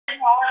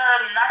uma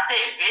hora na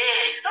TV.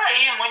 Isso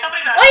aí, muito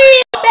obrigado.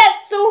 Oi,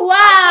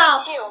 pessoal!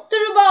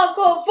 Tudo bom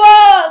com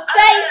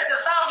vocês?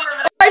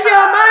 Hoje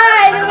é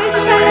mais um vídeo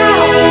do canal.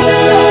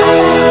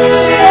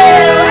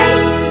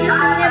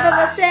 Disse pra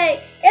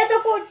vocês. Eu tô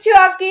com o tio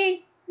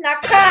aqui na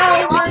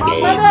calma. Manda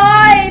um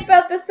oi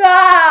pro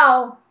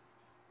pessoal.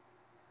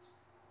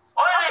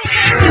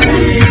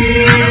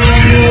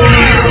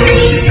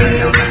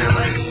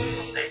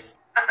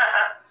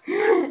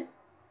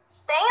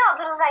 Tem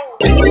outros ainda.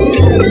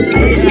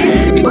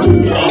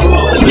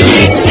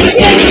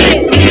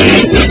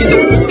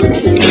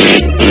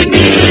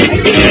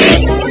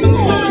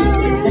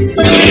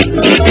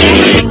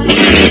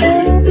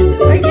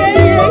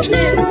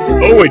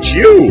 Oh, it's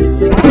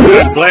you!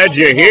 I'm glad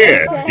you're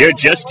here. You're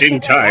just in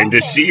time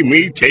to see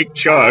me take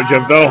charge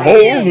of the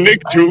whole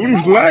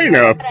Nicktoons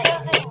lineup.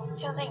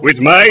 With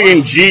my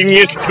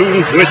ingenious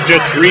Toon Twister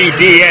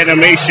 3D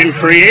animation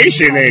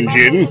creation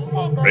engine,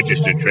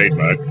 registered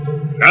trademark,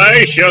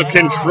 I shall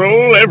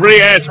control every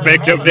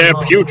aspect of their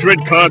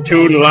putrid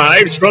cartoon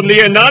lives from the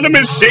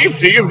anonymous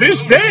safety of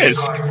this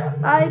desk.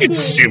 It's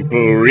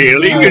simple,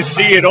 really. You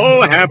see, it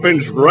all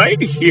happens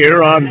right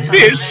here on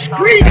this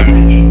screen.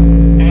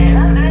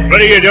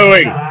 What are you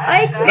doing?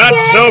 Not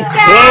so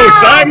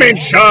close! I'm in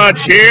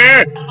charge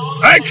here!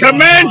 I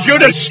command you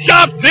to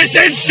stop this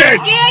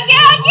instant!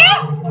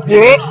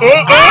 Whoa,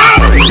 oh,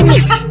 oh.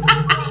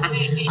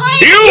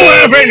 You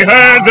haven't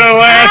heard the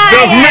last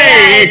of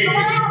me!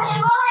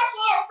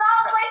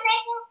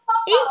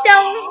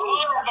 Então,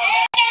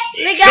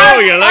 legal. So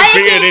you like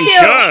being in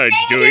charge,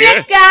 do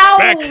you?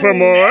 Back for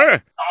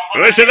more?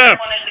 Listen up.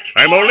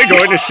 I'm only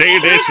going to say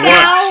this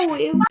once.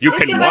 You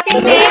can watch.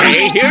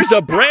 Hey, here's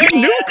a brand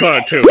new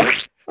cartoon.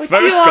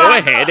 First, go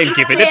ahead and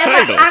give it a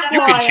title.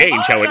 You can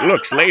change how it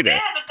looks later.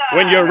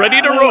 When you're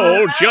ready to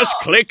roll, just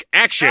click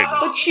action.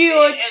 O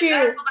tio.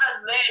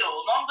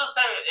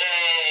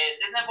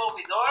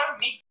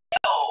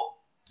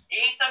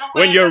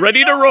 When you're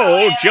ready to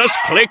roll, just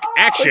click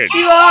action.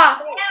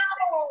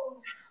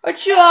 O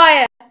tio,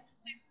 olha.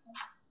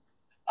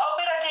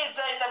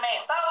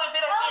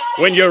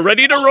 When you're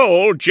ready to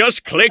roll,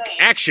 just click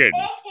action.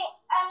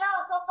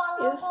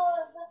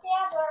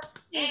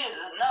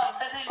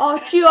 Ó, o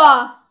tio,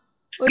 ó.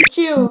 O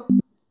tio.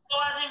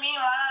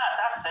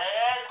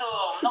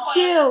 O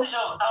tio.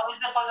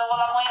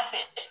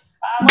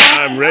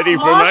 I'm ready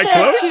for my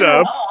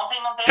close-up.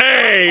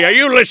 Hey, are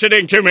you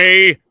listening to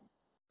me?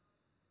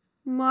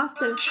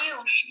 Mostra.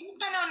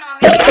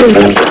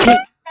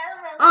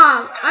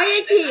 Ó,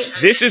 olha aqui.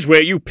 This is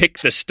where you pick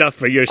the stuff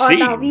for your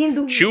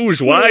scene.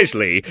 Choose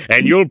wisely,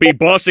 and you'll be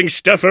bossing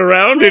stuff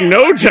around in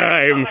no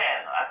time.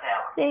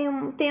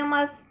 Tem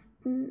umas...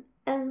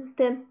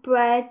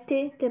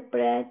 Interprete.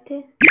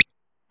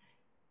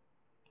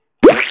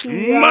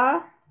 Aqui,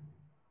 ó.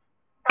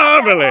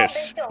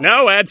 Marvelous!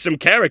 Now add some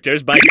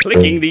characters by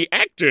clicking the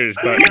Actors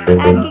button.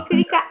 Aqui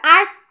clica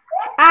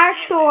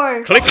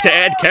ator. Click to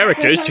add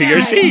characters to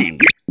your scene.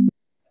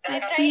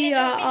 Aqui,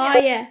 ó,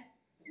 olha.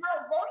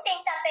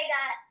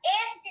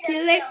 Que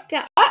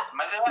legal. Ó,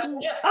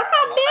 a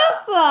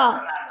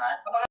cabeça.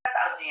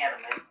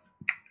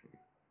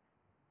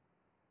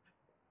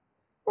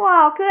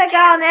 Uau, que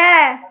legal,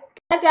 né?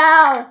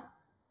 Legal.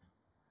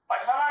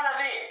 Pode falar,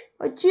 Davi.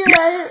 O tio,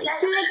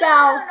 que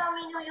legal.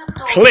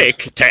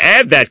 Click to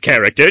add that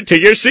character to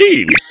your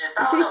scene.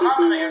 Clique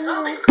aqui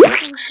no...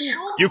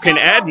 You can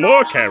add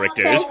more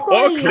characters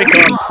or click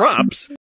on props